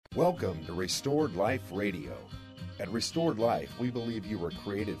Welcome to Restored Life Radio. At Restored Life, we believe you were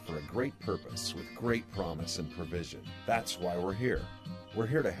created for a great purpose with great promise and provision. That's why we're here. We're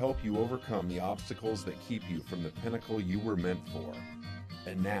here to help you overcome the obstacles that keep you from the pinnacle you were meant for.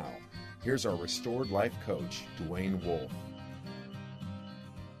 And now, here's our Restored Life coach, Dwayne Wolf.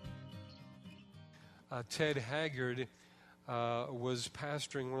 Ted Haggard was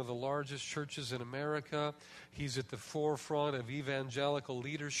pastoring one of the largest churches in America. He's at the forefront of evangelical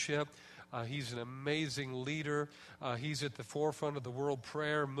leadership. He's an amazing leader. He's at the forefront of the world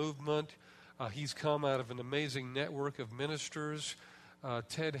prayer movement. He's come out of an amazing network of ministers.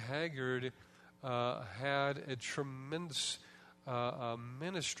 Ted Haggard had a tremendous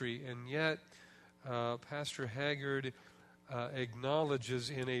ministry, and yet Pastor Haggard acknowledges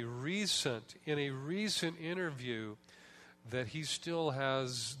in a recent interview that he still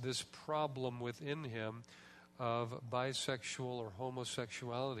has this problem within him of bisexual or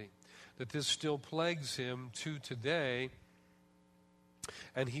homosexuality, that this still plagues him to today.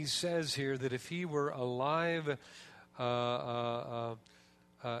 And he says here that if he were alive,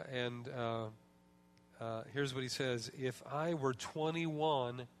 here's what he says: if I were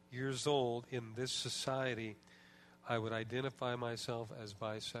 21 years old in this society, I would identify myself as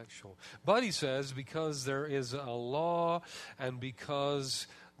bisexual. But he says because there is a law and because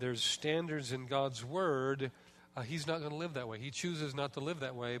there's standards in God's Word, he's not going to live that way. He chooses not to live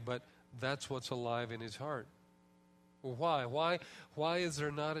that way, but that's what's alive in his heart. Well, why? Why is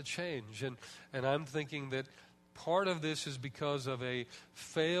there not a change? And I'm thinking that part of this is because of a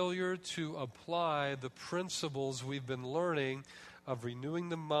failure to apply the principles we've been learning of renewing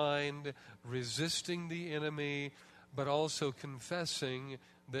the mind, resisting the enemy, but also confessing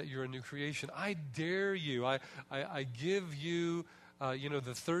that you're a new creation. I dare you. I give you, the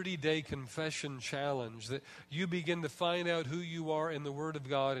 30-day confession challenge, that you begin to find out who you are in the Word of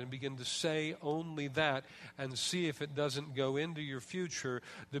God and begin to say only that and see if it doesn't go into your future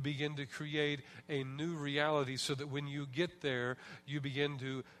to begin to create a new reality so that when you get there, you begin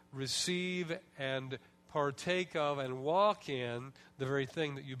to receive and partake of and walk in the very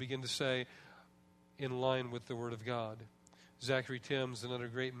thing that you begin to say in line with the Word of God. Zachary Timms, another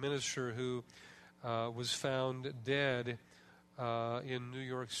great minister who was found dead in New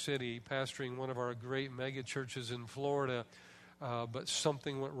York City, pastoring one of our great mega churches in Florida, but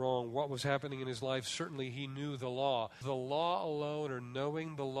something went wrong. What was happening in his life? Certainly he knew the law. The law alone, or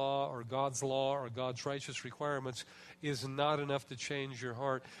knowing the law, or God's law, or God's righteous requirements, is not enough to change your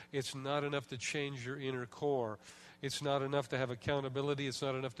heart. It's not enough to change your inner core. It's not enough to have accountability. It's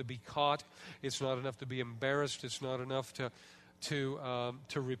not enough to be caught. It's not enough to be embarrassed. It's not enough to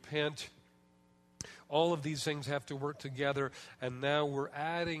repent. All of these things have to work together, and now we're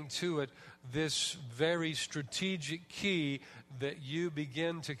adding to it this very strategic key that you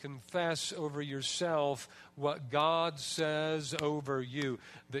begin to confess over yourself what God says over you,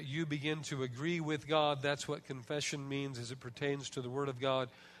 that you begin to agree with God. That's what confession means as it pertains to the Word of God.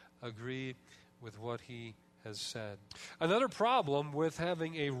 Agree with what He has said. Another problem with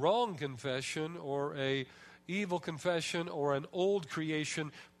having a wrong confession or a evil confession or an old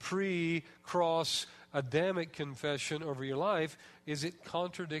creation pre-cross Adamic confession over your life is it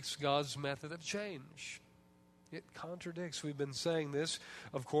contradicts God's method of change. It contradicts, we've been saying this,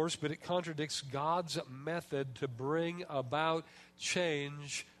 of course, but it contradicts God's method to bring about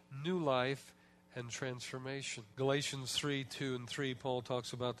change, new life, and transformation. Galatians 3:2 and 3, Paul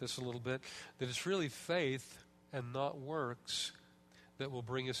talks about this a little bit, that it's really faith and not works that will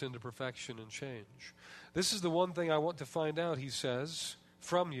bring us into perfection and change. This is the one thing I want to find out, he says,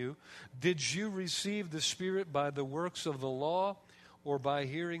 from you. Did you receive the Spirit by the works of the law or by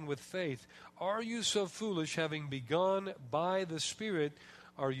hearing with faith? Are you so foolish, having begun by the Spirit,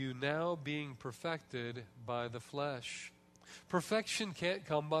 are you now being perfected by the flesh? Perfection can't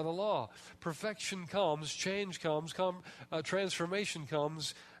come by the law. Perfection comes, change comes, transformation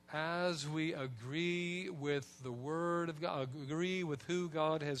comes as we agree with the Word of God, agree with who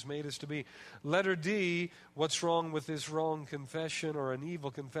God has made us to be. Letter D, what's wrong with this wrong confession or an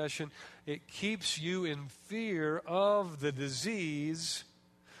evil confession? It keeps you in fear of the disease.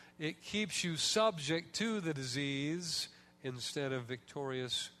 It keeps you subject to the disease instead of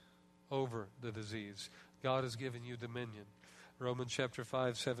victorious over the disease. God has given you dominion. Romans chapter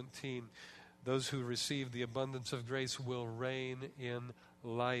 5:17, those who receive the abundance of grace will reign in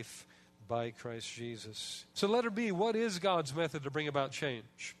life by Christ Jesus. So letter B, what is God's method to bring about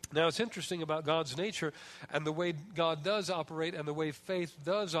change? Now, it's interesting about God's nature and the way God does operate and the way faith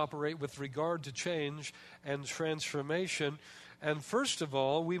does operate with regard to change and transformation. And first of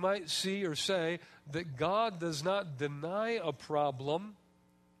all, we might see or say that God does not deny a problem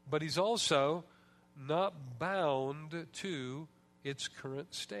but he's also not bound to its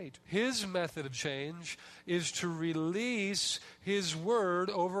current state. His method of change is to release his word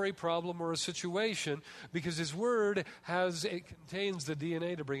over a problem or a situation, because his word contains the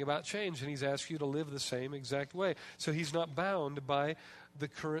DNA to bring about change, and he's asked you to live the same exact way. So he's not bound by the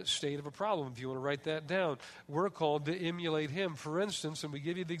current state of a problem. If you want to write that down, we're called to emulate him. For instance, and we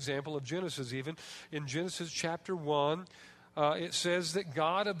give you the example of Genesis even, in Genesis chapter 1, it says that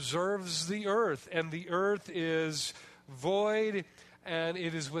God observes the earth, and the earth is void, and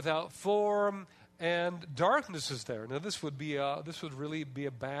it is without form, and darkness is there. Now, this would really be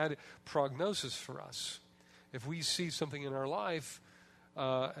a bad prognosis for us. If we see something in our life,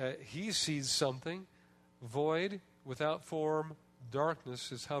 he sees something void, without form,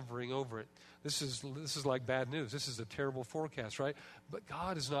 darkness is hovering over it. This is like bad news. This is a terrible forecast, right? But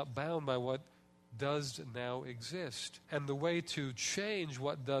God is not bound by what does now exist. And the way to change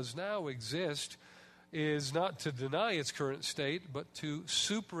what does now exist is not to deny its current state, but to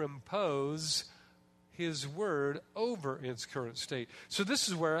superimpose his word over its current state. So this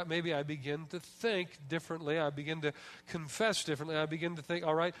is where maybe I begin to think differently. I begin to confess differently. I begin to think,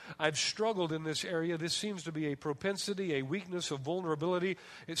 all right, I've struggled in this area. This seems to be a propensity, a weakness, a vulnerability.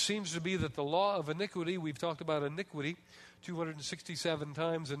 It seems to be that the law of iniquity, we've talked about iniquity, 267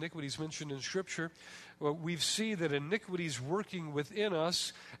 times iniquity is mentioned in Scripture. Well, we see that iniquity is working within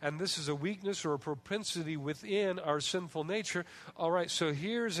us, and this is a weakness or a propensity within our sinful nature. All right, so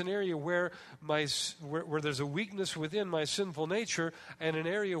here's an area where there's a weakness within my sinful nature, and an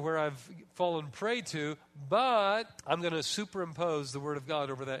area where I've fallen prey to, but I'm going to superimpose the Word of God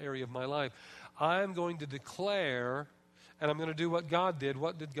over that area of my life. I'm going to declare, and I'm going to do what God did.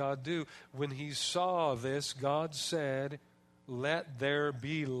 What did God do? When he saw this, God said, "Let there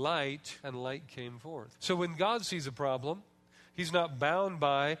be light," and light came forth. So when God sees a problem, he's not bound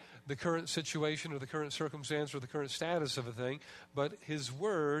by the current situation or the current circumstance or the current status of a thing, but his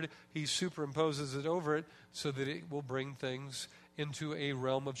word, he superimposes it over it so that it will bring things into a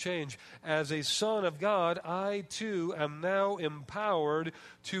realm of change. As a son of God, I too am now empowered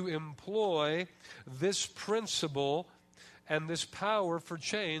to employ this principle and this power for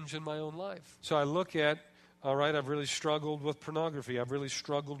change in my own life. So I look at, all right, I've really struggled with pornography. I've really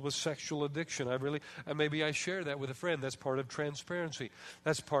struggled with sexual addiction. And maybe I share that with a friend. That's part of transparency.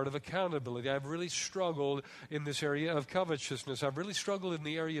 That's part of accountability. I've really struggled in this area of covetousness. I've really struggled in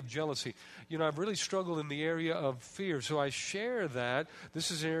the area of jealousy. I've really struggled in the area of fear. So I share that.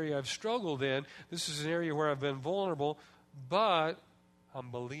 This is an area I've struggled in. This is an area where I've been vulnerable, but I'm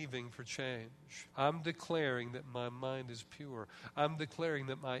believing for change. I'm declaring that my mind is pure. I'm declaring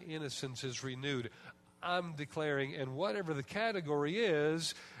that my innocence is renewed. I'm declaring, and whatever the category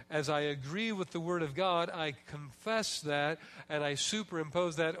is, as I agree with the Word of God, I confess that, and I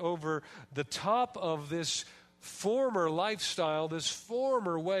superimpose that over the top of this former lifestyle, this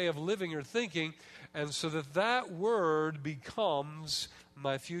former way of living or thinking, and so that Word becomes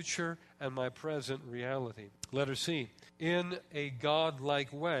my future and my present reality. Letter C. In a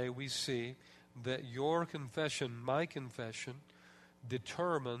God-like way, we see that your confession, my confession,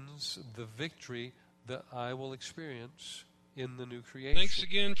 determines the victory that I will experience in the new creation. Thanks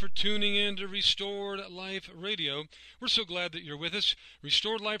again for tuning in to Restored Life Radio. We're so glad that you're with us.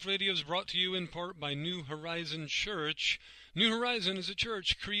 Restored Life Radio is brought to you in part by New Horizon Church. New Horizon is a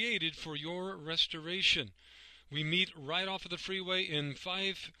church created for your restoration. We meet right off of the freeway in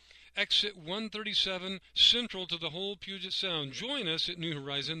 5 Exit 137, central to the whole Puget Sound. Join us at New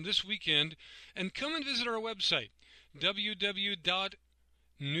Horizon this weekend and come and visit our website,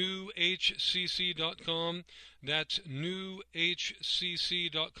 www.newhcc.com. That's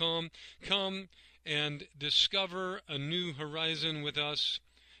newhcc.com. Come and discover a new horizon with us.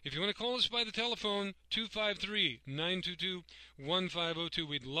 If you want to call us by the telephone, 253-922-1502.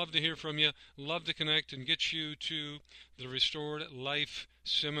 We'd love to hear from you, love to connect and get you to the Restored Life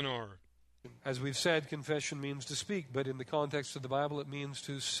Seminar. As we've said, confession means to speak, but in the context of the Bible, it means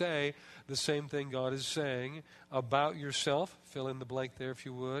to say the same thing God is saying about yourself. Fill in the blank there if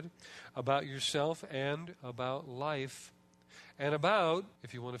you would. About yourself and about life. And about,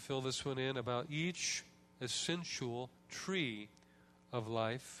 if you want to fill this one in, about each essential tree of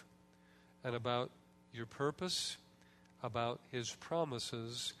life, and about your purpose, about His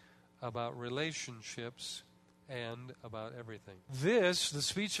promises, about relationships, and about everything. This, the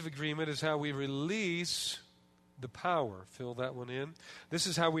speech of agreement, is how we release the power. Fill that one in. This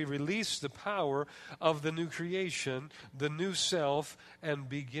is how we release the power of the new creation, the new self, and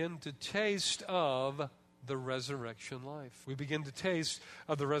begin to taste of the resurrection life. We begin to taste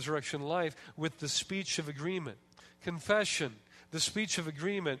of the resurrection life with the speech of agreement. Confession The speech of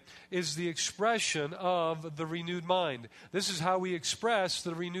agreement is the expression of the renewed mind. This is how we express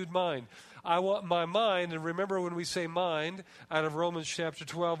the renewed mind. I want my mind, and remember when we say mind, out of Romans chapter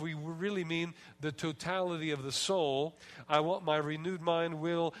 12, we really mean the totality of the soul. I want my renewed mind,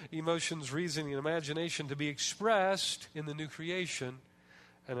 will, emotions, reasoning, and imagination to be expressed in the new creation,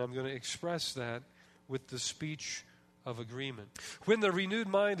 and I'm going to express that with the speech of agreement. When the renewed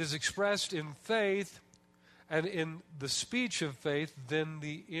mind is expressed in faith and in the speech of faith, then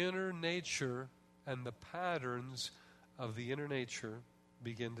the inner nature and the patterns of the inner nature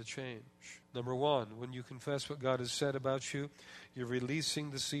begin to change. Number one, when you confess what God has said about you, you're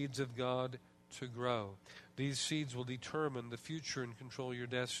releasing the seeds of God to grow. These seeds will determine the future and control your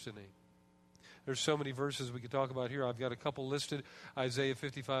destiny. There's so many verses we could talk about here. I've got a couple listed. Isaiah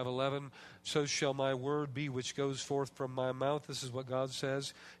 55:11. So shall my word be which goes forth from my mouth. This is what God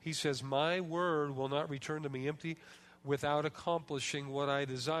says. He says, my word will not return to me empty, without accomplishing what I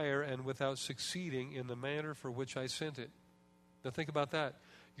desire and without succeeding in the manner for which I sent it. Now think about that.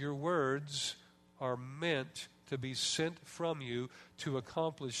 Your words are meant to be sent from you to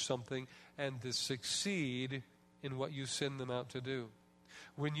accomplish something and to succeed in what you send them out to do.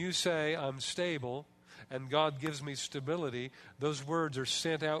 When you say, I'm stable, and God gives me stability, those words are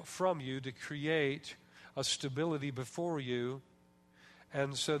sent out from you to create a stability before you,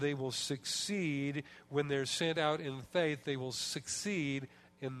 and so they will succeed. When they're sent out in faith, they will succeed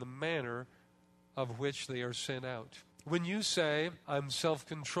in the manner of which they are sent out. When you say, I'm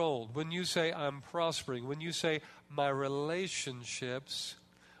self-controlled, when you say, I'm prospering, when you say, my relationships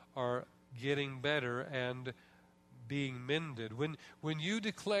are getting better and being mended, when you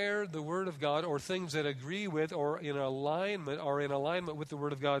declare the Word of God or things that agree with or in alignment with the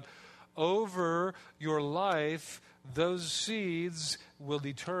Word of God over your life, those seeds will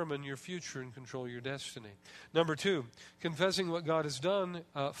determine your future and control your destiny. Number two, confessing what God has done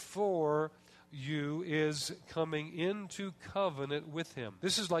for you is coming into covenant with Him.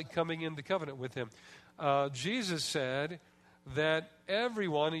 This is like coming into covenant with Him. Jesus said that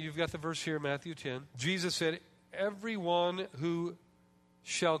everyone, and you've got the verse here, Matthew 10, Jesus said, everyone who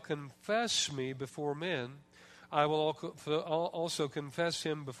shall confess me before men, I will also confess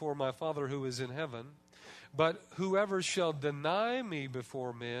him before my Father who is in heaven. But whoever shall deny me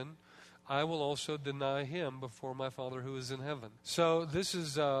before men, I will also deny him before my Father who is in heaven. So this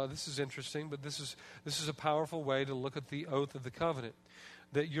is interesting, but this is a powerful way to look at the oath of the covenant.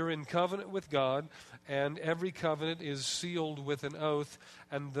 That you're in covenant with God, and every covenant is sealed with an oath,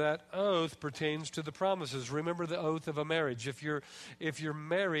 and that oath pertains to the promises. Remember the oath of a marriage. If you're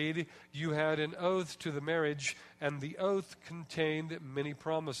married, you had an oath to the marriage, and the oath contained many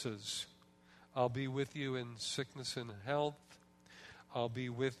promises. I'll be with you in sickness and health. I'll be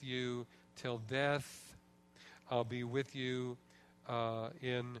with you till death. I'll be with you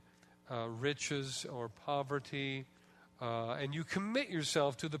in riches or poverty. And you commit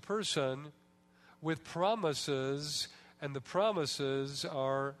yourself to the person with promises, and the promises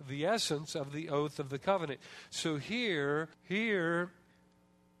are the essence of the oath of the covenant. So here,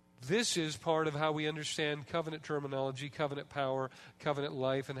 this is part of how we understand covenant terminology, covenant power, covenant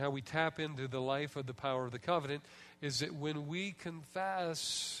life, and how we tap into the life of the power of the covenant, is that when we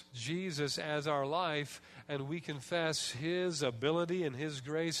confess Jesus as our life, and we confess His ability and His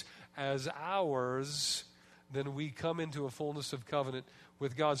grace as ours, then we come into a fullness of covenant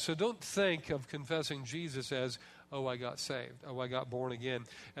with God. So don't think of confessing Jesus as, oh, I got saved. Oh, I got born again,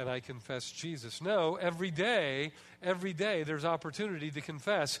 and I confess Jesus. No, every day, there's opportunity to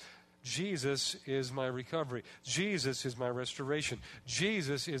confess, Jesus is my recovery. Jesus is my restoration.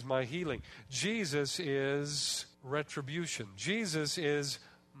 Jesus is my healing. Jesus is retribution. Jesus is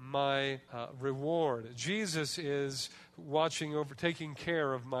my reward. Jesus is watching over, taking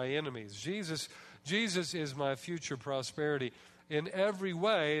care of my enemies. Jesus is my future prosperity. In every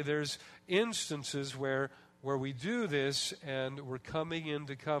way, there's instances where we do this, and we're coming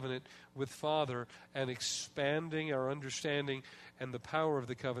into covenant with Father and expanding our understanding and the power of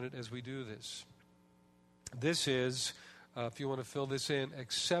the covenant as we do this. This is, if you want to fill this in,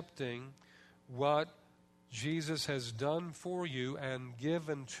 accepting what Jesus has done for you and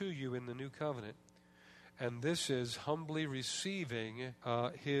given to you in the new covenant. And this is humbly receiving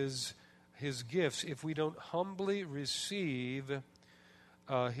His gifts. If we don't humbly receive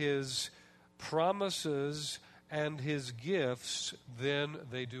His promises and His gifts, then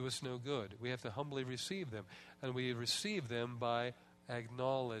they do us no good. We have to humbly receive them, and we receive them by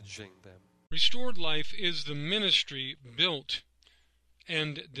acknowledging them. Restored Life is the ministry built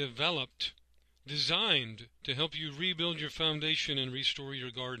and developed, designed to help you rebuild your foundation and restore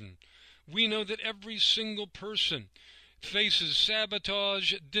your garden. We know that every single person faces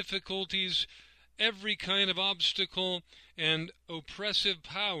sabotage, difficulties, every kind of obstacle and oppressive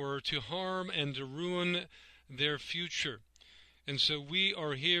power to harm and to ruin their future. And so we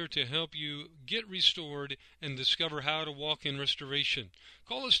are here to help you get restored and discover how to walk in restoration.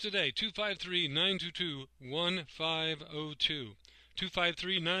 Call us today, 253-922-1502.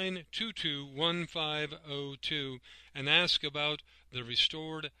 253-922-1502, and ask about the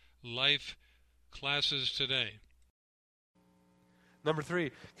Restored Life classes today. Number 3,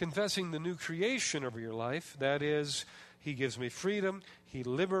 confessing the new creation over your life. That is, He gives me freedom, He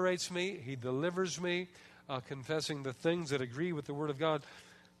liberates me, He delivers me. Confessing the things that agree with the Word of God.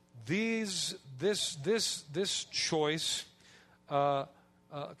 This choice,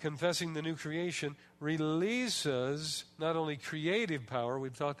 confessing the new creation, releases not only creative power,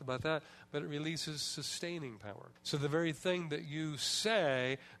 we've talked about that, but it releases sustaining power. So the very thing that you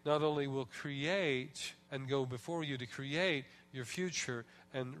say not only will create and go before you to create your future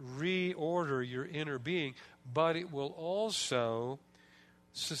and reorder your inner being, but it will also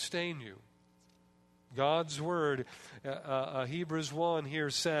sustain you. God's Word, Hebrews 1 here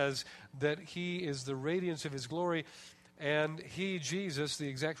says that He is the radiance of His glory, and He, Jesus, the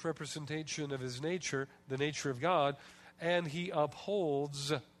exact representation of His nature, the nature of God, and He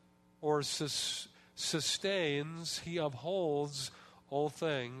upholds or sustains, He upholds all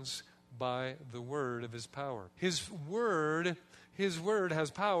things by the word of His power. His word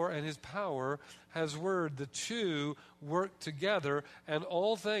has power, and His power has word. The two work together, and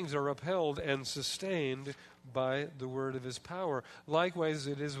all things are upheld and sustained by the word of His power. Likewise,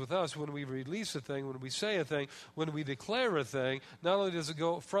 it is with us when we release a thing, when we say a thing, when we declare a thing. Not only does it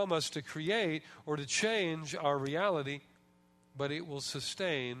go from us to create or to change our reality, but it will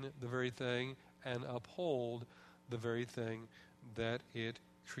sustain the very thing and uphold the very thing that it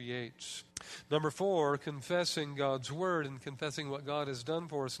creates. Number 4, confessing God's Word and confessing what God has done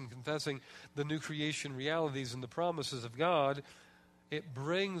for us and confessing the new creation realities and the promises of God, it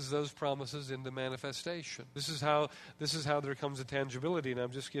brings those promises into manifestation. This is how there comes a tangibility, and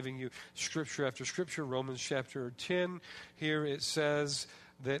I'm just giving you scripture after scripture. Romans chapter 10, here it says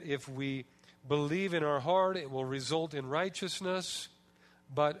that if we believe in our heart, it will result in righteousness,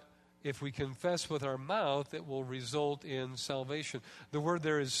 but if we confess with our mouth, it will result in salvation. The word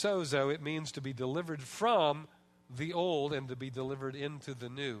there is sozo. It means to be delivered from the old and to be delivered into the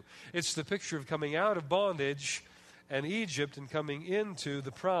new. It's the picture of coming out of bondage and Egypt and coming into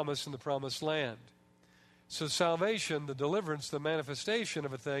the promise and the promised land. So salvation, the deliverance, the manifestation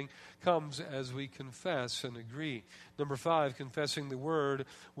of a thing comes as we confess and agree. Number 5, confessing the Word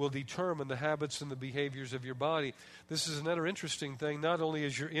will determine the habits and the behaviors of your body. This is another interesting thing. Not only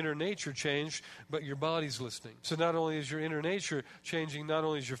is your inner nature changed, but your body's listening. So not only is your inner nature changing, not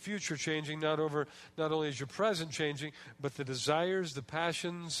only is your future changing, not only is your present changing, but the desires, the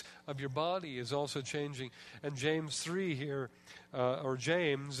passions of your body is also changing. And James 3 here,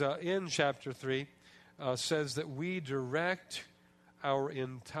 James in chapter 3, says that we direct our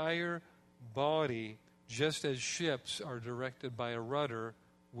entire body just as ships are directed by a rudder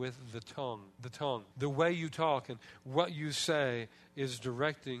with the tongue. The way you talk and what you say is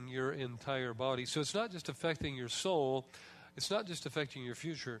directing your entire body. So it's not just affecting your soul, it's not just affecting your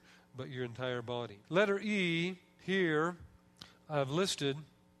future, but your entire body. Letter E, here I've listed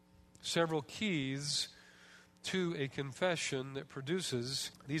several keys to a confession that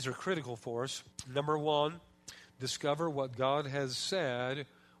produces, these are critical for us. Number 1, discover what God has said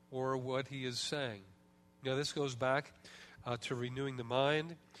or what He is saying. Now, this goes back to renewing the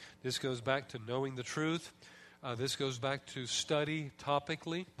mind. This goes back to knowing the truth. This goes back to study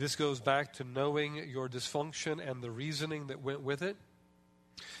topically. This goes back to knowing your dysfunction and the reasoning that went with it.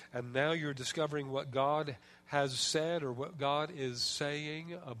 And now you're discovering what God has said or what God is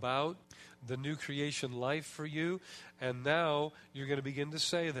saying about the new creation life for you. And now you're going to begin to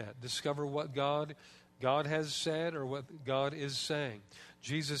say that. Discover what God has said or what God is saying.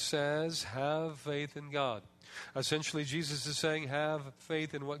 Jesus says, have faith in God. Essentially, Jesus is saying, have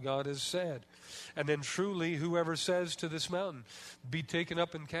faith in what God has said. And then truly, whoever says to this mountain, be taken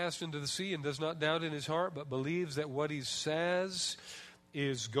up and cast into the sea, and does not doubt in his heart, but believes that what he says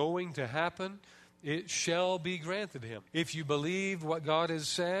is going to happen, it shall be granted him. If you believe what God has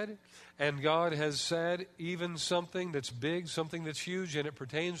said, and God has said even something that's big, something that's huge, and it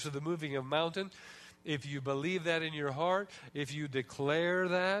pertains to the moving of a mountain, if you believe that in your heart, if you declare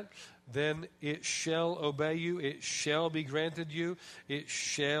that, then it shall obey you, it shall be granted you, it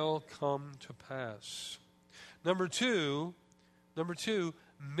shall come to pass. Number two,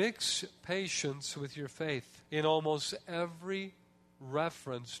 mix patience with your faith. In almost every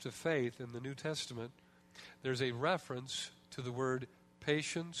reference to faith in the New Testament, there's a reference to the word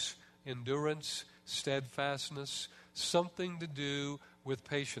patience, endurance, steadfastness, something to do with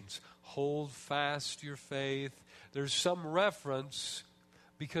patience. Hold fast your faith. There's some reference,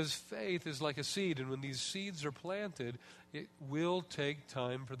 because faith is like a seed, and when these seeds are planted, it will take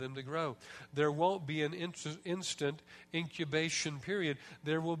time for them to grow. There won't be an instant incubation period.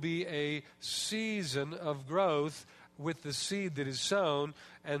 There will be a season of growth with the seed that is sown,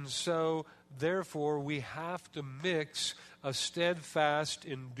 and so therefore we have to mix a steadfast,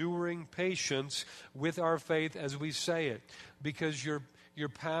 enduring patience with our faith as we say it, because your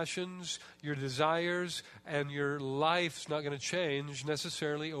passions, your desires, and your life's not going to change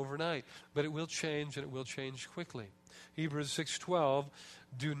necessarily overnight, but it will change, and it will change quickly. Hebrews 6:12,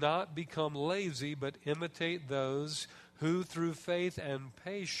 do not become lazy, but imitate those who through faith and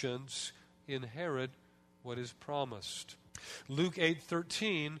patience inherit what is promised. Luke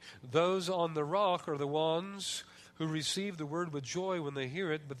 8:13, those on the rock are the ones who receive the word with joy when they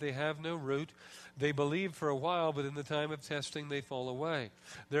hear it, but they have no root. They believe for a while, but in the time of testing they fall away.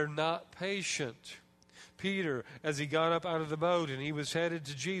 They're not patient. Peter, as he got up out of the boat and he was headed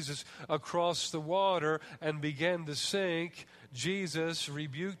to Jesus across the water and began to sink, Jesus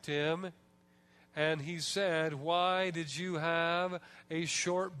rebuked him and he said, why did you have a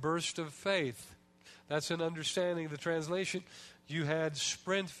short burst of faith? That's an understanding of the translation. You had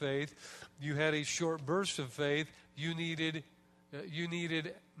sprint faith. You had a short burst of faith. You needed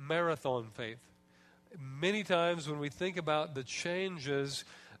marathon faith. Many times when we think about the changes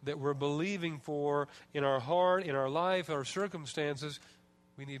that we're believing for in our heart, in our life, our circumstances,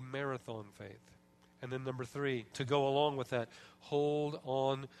 we need marathon faith. And then number 3, to go along with that, hold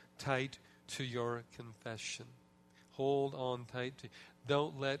on tight to your confession. Hold on tight to.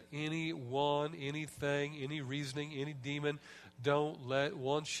 Don't let anyone, anything, any reasoning, any demon,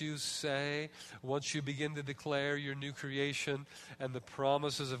 once you begin to declare your new creation and the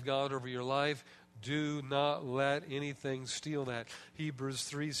promises of God over your life, do not let anything steal that. Hebrews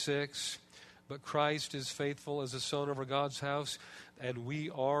 3:6, but Christ is faithful as a son over God's house, and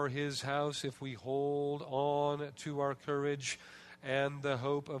we are his house if we hold on to our courage and the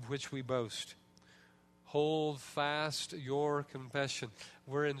hope of which we boast. Hold fast your confession.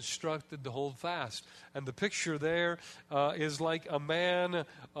 We're instructed to hold fast. And the picture there is like a man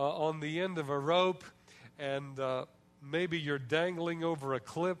on the end of a rope, and maybe you're dangling over a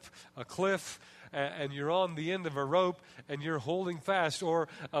cliff, and you're on the end of a rope, and you're holding fast. Or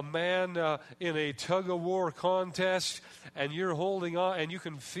a man in a tug-of-war contest, and you're holding on, and you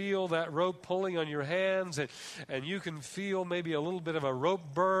can feel that rope pulling on your hands, and you can feel maybe a little bit of a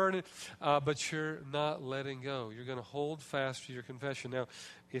rope burn, but you're not letting go. You're going to hold fast to your confession. Now,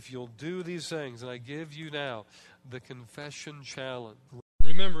 if you'll do these things, and I give you now the confession challenge.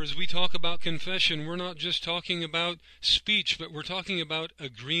 Remember, as we talk about confession, we're not just talking about speech, but we're talking about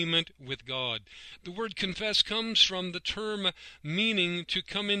agreement with God. The word confess comes from the term meaning to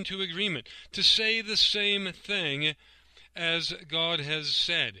come into agreement, to say the same thing as God has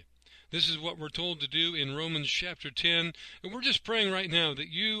said. This is what we're told to do in Romans chapter 10. And we're just praying right now that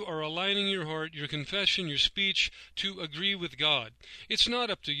you are aligning your heart, your confession, your speech to agree with God. It's not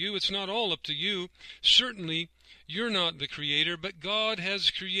up to you. It's not all up to you. Certainly, you're not the creator, but God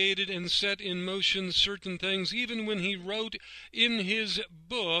has created and set in motion certain things, even when he wrote in his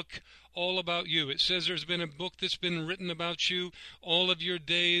book all about you. It says there's been a book that's been written about you. All of your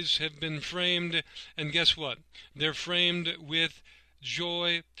days have been framed, and guess what? They're framed with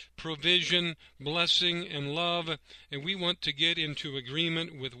joy, provision, blessing, and love, and we want to get into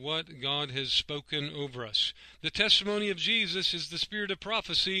agreement with what God has spoken over us. The testimony of Jesus is the spirit of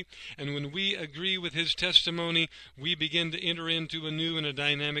prophecy, and when we agree with his testimony, we begin to enter into a new and a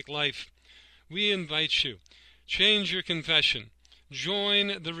dynamic life. We invite you, change your confession,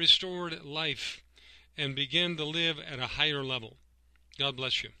 join the restored life, and begin to live at a higher level. God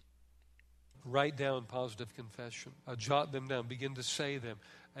bless you. Write down positive confession. Jot them down. Begin to say them.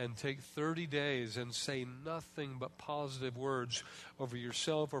 And take 30 days and say nothing but positive words over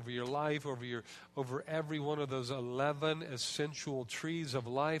yourself, over your life, over every one of those 11 essential trees of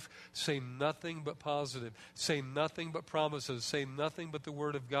life. Say nothing but positive. Say nothing but promises. Say nothing but the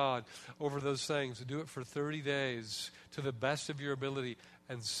Word of God over those things. Do it for 30 days to the best of your ability,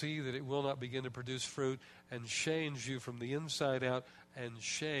 and see that it will not begin to produce fruit and change you from the inside out, and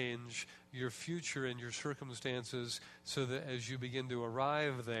change your future and your circumstances, so that as you begin to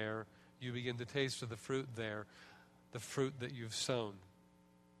arrive there, you begin to taste of the fruit there, the fruit that you've sown.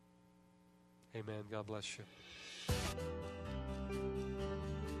 Amen. God bless you.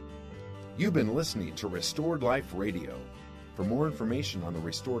 You've been listening to Restored Life Radio. For more information on the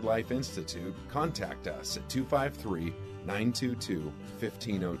Restored Life Institute, contact us at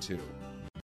 253-922-1502.